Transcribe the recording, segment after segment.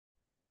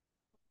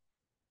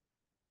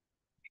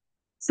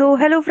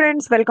Hello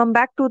friends, welcome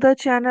back to the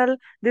channel.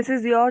 This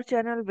is your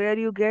channel where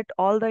you get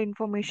all the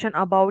information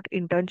about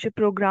internship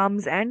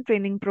programs and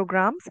training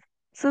programs.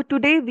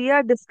 Today we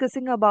are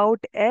discussing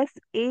about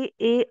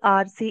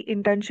SAARC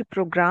internship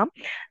program,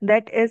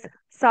 that is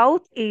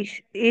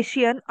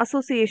Asian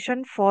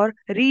Association for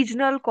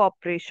Regional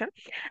Cooperation,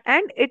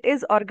 and it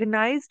is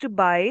organized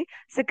by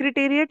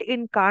Secretariat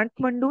in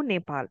Kathmandu,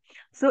 Nepal.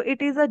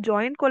 It is a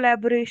joint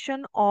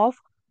collaboration of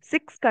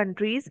six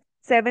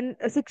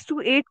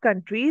to eight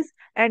countries,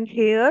 and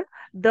here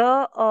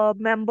the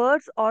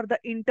members or the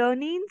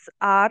internees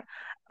are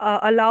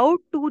allowed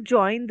to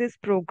join this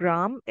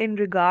program in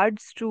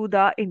regards to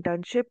the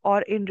internship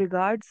or in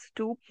regards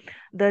to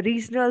the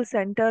regional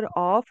center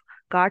of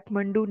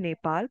Kathmandu,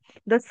 Nepal.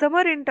 The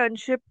summer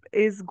internship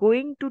is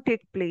going to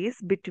take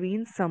place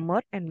between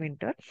summer and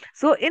winter.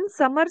 So in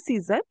summer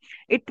season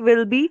it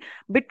will be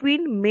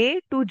between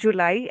May to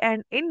July,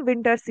 and in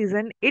winter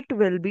season it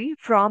will be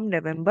from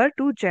November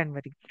to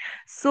January.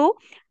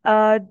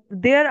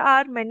 There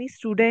are many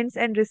students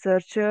and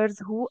researchers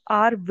who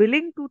are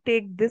willing to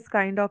take this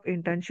kind of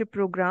internship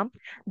program.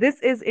 This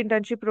is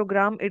internship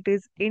program. It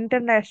is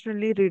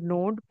internationally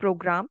renowned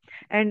program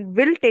and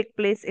will take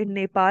place in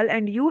Nepal.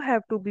 And you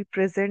have to be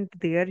present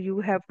there. You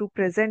have to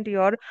present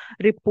your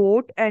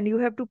report and you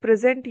have to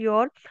present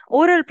your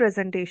oral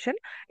presentation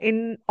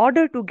in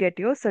order to get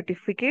your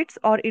certificates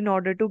or in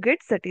order to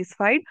get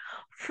satisfied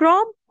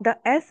from the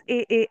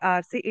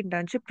SAARC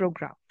internship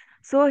program.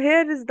 So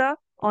here is the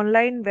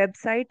online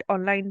website,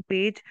 online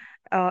page,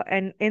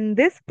 and in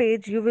this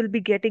page you will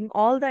be getting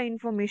all the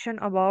information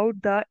about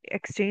the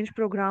exchange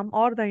program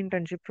or the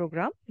internship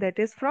program, that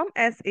is from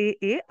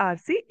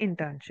SAARC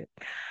internship.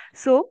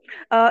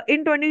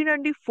 In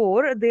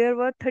 2024 there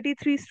were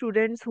 33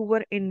 students who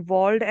were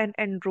involved and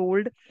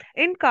enrolled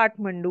in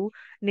Kathmandu,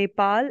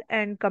 Nepal,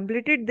 and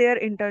completed their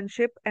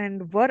internship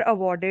and were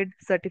awarded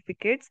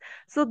certificates.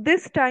 So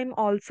this time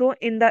also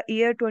in the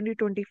year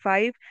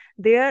 2025,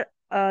 the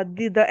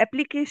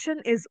application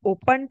is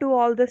open to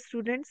all the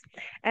students,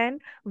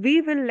 and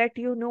we will let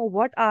you know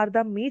what are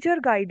the major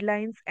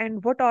guidelines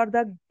and what are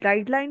the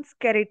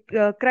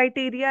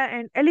criteria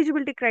and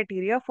eligibility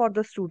criteria for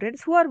the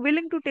students who are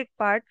willing to take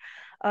part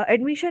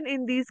admission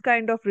in these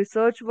kind of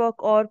research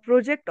work or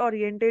project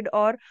oriented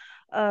or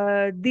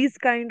these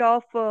kind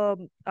of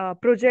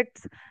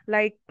projects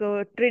like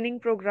training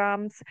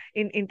programs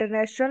in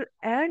international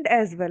and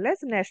as well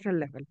as national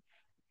level.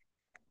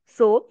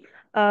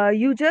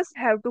 You just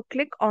have to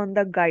click on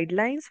the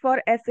guidelines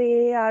for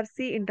SAARC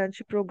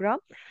internship program.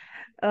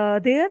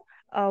 There,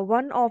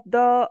 one of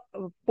the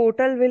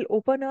portal will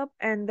open up,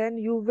 and then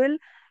you will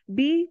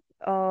be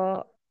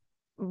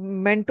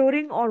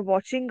mentoring or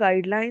watching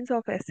guidelines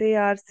of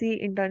SARC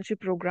internship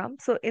program.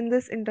 So in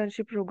this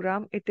internship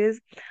program, it is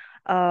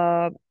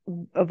uh,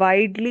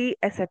 widely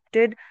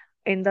accepted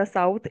in the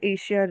South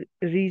Asia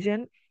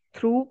region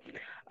through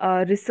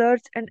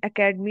research and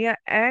academia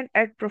and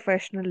at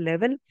professional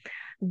level.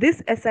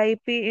 This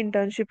SIP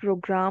internship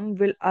program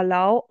will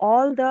allow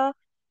all the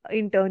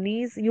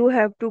internees. You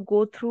have to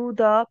go through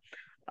the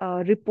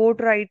report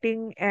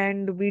writing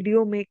and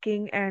video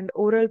making and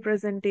oral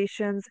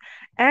presentations,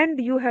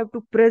 and you have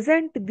to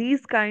present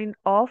these kind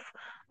of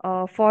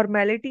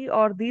formality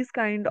or these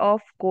kind of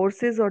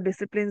courses or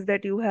disciplines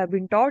that you have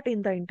been taught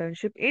in the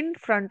internship in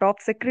front of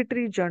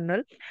Secretary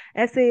General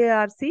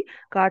SAARC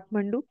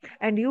Kathmandu,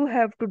 and you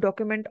have to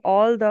document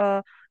all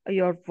the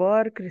your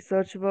work,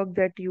 research work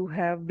that you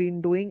have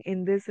been doing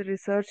in this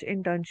research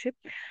internship.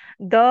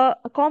 The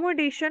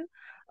accommodation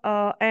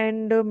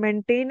and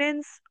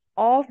maintenance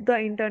of the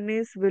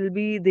internees will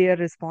be their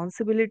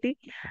responsibility.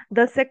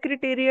 The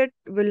secretariat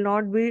will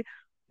not be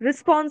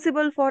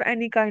responsible for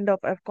any kind of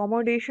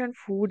accommodation,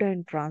 food,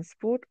 and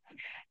transport,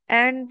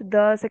 and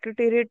the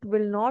secretariat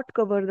will not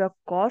cover the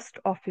cost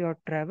of your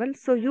travel.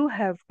 So you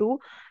have to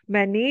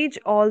manage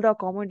all the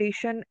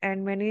accommodation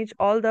and manage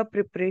all the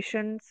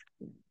preparations,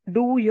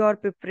 do your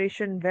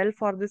preparation well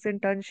for this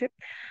internship,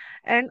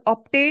 and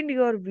obtain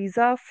your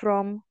visa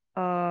from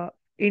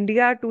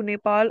India to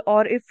Nepal,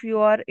 or if you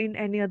are in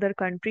any other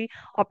country,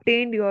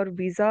 obtain your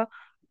visa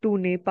to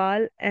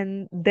Nepal,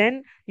 and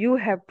then you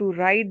have to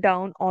write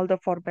down all the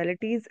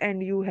formalities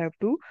and you have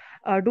to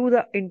do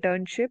the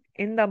internship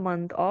in the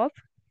month of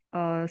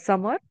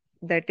summer,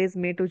 that is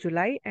May to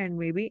July, and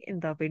maybe in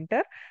the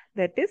winter,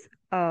 that is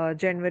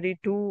January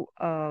to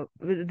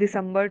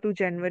December to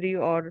January,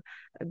 or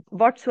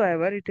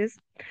whatsoever it is.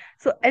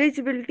 So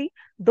eligibility,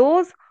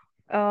 those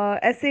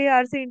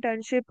SARC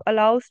internship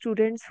allows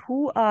students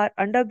who are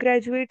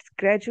undergraduates,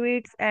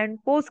 graduates, and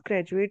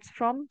postgraduates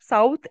from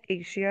South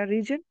Asia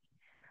region.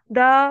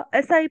 The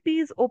SIP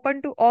is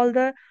open to all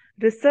the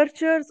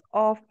researchers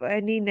of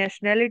any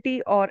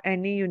nationality or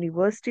any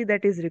university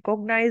that is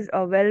recognized,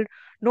 a well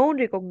known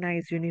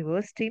recognized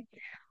university.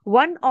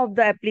 One of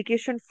the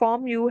application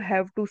form you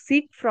have to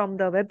seek from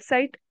the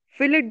website,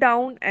 fill it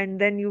down,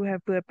 and then you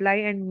have to apply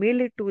and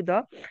mail it to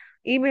the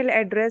email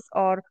address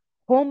or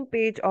home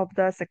page of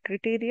the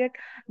secretariat.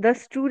 The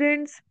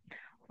students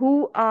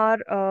who are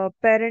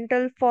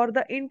parental for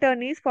the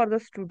internees, for the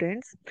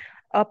students.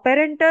 A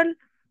parental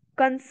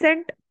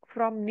consent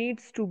from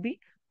needs to be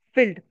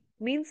filled,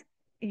 means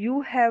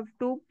you have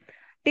to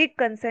take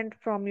consent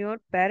from your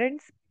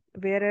parents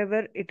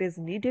wherever it is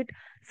needed.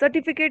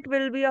 Certificate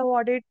will be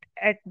awarded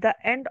at the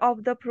end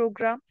of the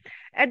program.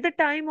 At the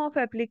time of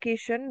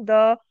application,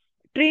 the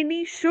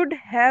trainee should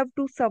have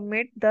to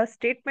submit the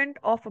statement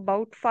of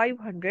about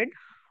 500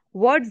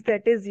 words,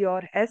 that is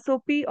your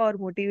SOP or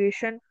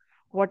motivation,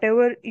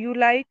 whatever you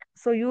like.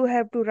 So you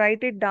have to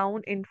write it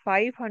down in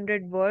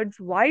 500 words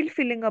while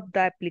filling up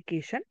the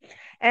application.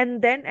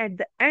 And then at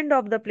the end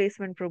of the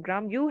placement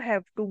program, you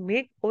have to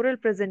make oral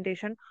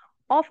presentation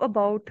of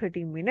about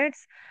 30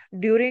 minutes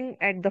during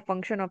at the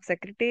function of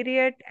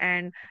secretariat,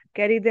 and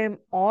carry them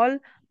all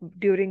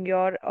during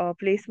your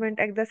placement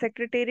at the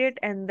secretariat.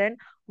 And then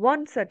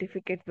one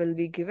certificate will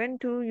be given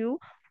to you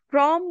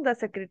from the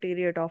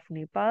secretariat of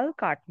Nepal,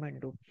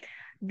 Kathmandu.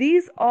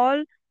 These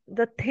all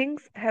the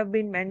things have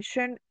been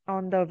mentioned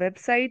on the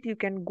website. You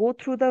can go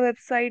through the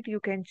website, you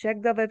can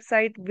check the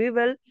website. We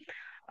will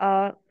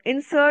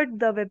insert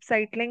the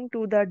website link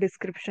to the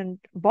description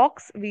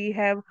box. We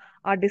have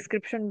a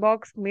description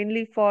box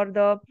mainly for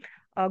the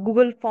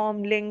Google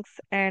form links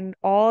and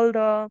all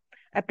the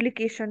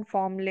application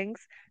form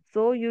links,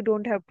 so you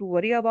don't have to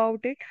worry about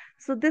it.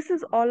 So this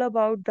is all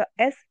about the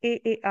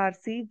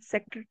SAARC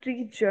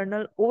Secretary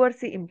General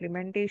Oversee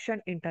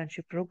Implementation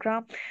Internship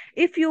Program.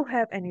 If you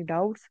have any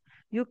doubts,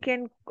 you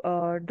can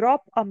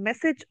drop a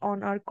message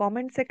on our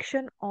comment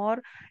section,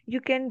 or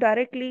you can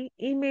directly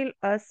email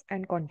us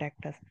and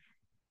contact us.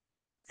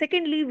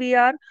 Secondly, we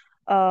are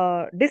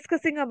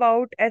discussing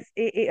about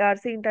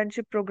SAARC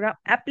internship program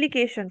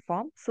application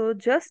form. So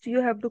just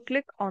you have to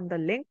click on the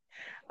link.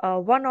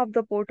 One of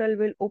the portal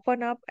will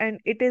open up, and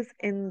it is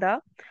in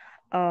the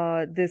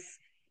this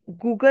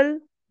Google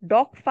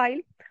Doc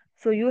file.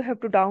 So you have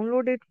to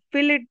download it,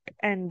 fill it,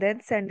 and then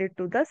send it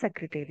to the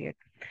secretariat.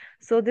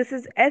 So this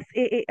is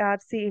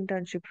SAARC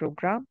internship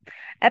program.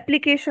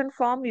 Application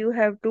form, you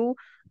have to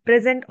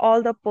present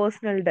all the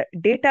personal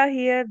data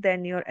here,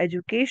 then your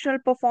educational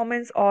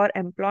performance or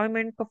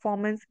employment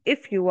performance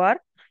if you are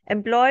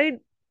employed,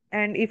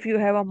 and if you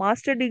have a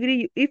master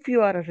degree, if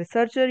you are a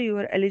researcher, you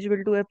are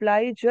eligible to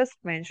apply. Just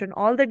mention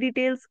all the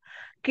details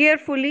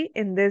carefully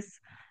in this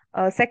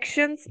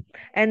sections.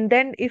 And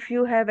then if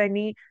you have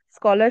any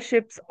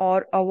scholarships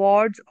or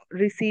awards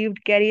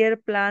received, career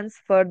plans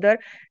further,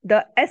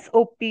 the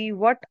SOP,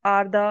 what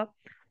are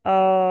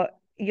the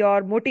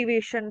your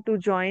motivation to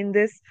join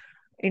this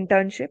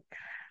internship.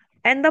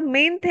 And the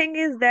main thing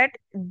is that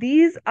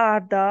these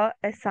are the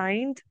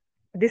assigned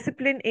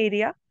discipline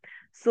area.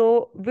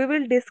 So we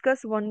will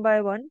discuss one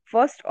by one.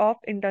 First off,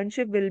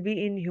 internship will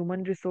be in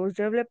human resource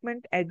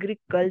development,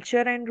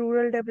 agriculture and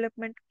rural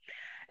development,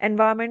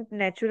 environment,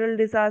 natural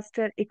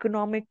disaster,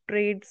 economic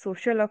trade,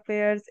 social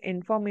affairs,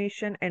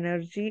 information,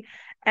 energy,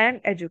 and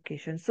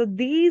education. So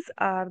these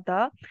are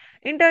the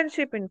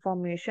internship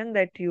information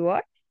that you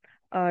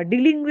are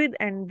dealing with,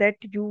 and that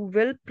you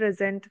will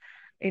present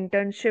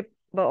internship,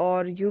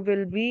 or you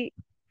will be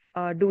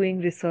doing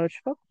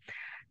research work.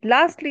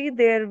 Lastly,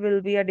 there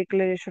will be a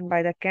declaration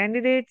by the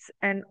candidates,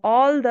 and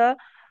all the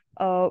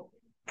uh,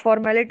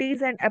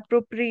 formalities and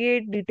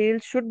appropriate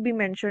details should be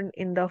mentioned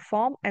in the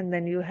form, and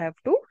then you have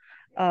to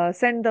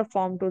send the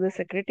form to the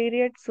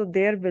secretariat. So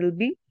there will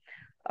be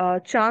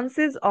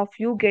chances of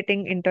you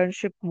getting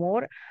internship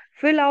more.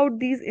 Fill out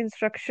these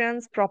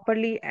instructions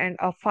properly and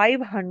a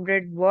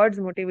 500 words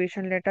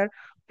motivation letter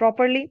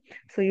properly,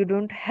 so you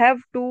don't have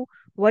to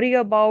worry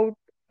about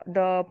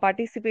the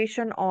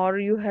participation, or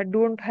you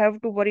don't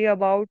have to worry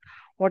about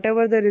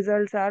whatever the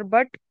results are.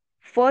 But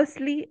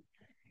firstly,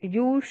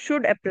 you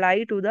should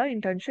apply to the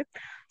internship.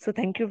 So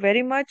thank you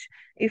very much.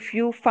 If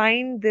you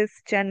find this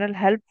channel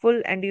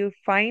helpful and you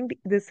find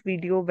this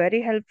video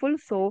very helpful,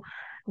 so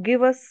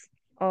give us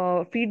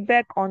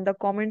feedback on the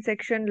comment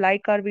section,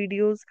 like our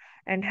videos,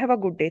 and have a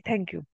good day. Thank you.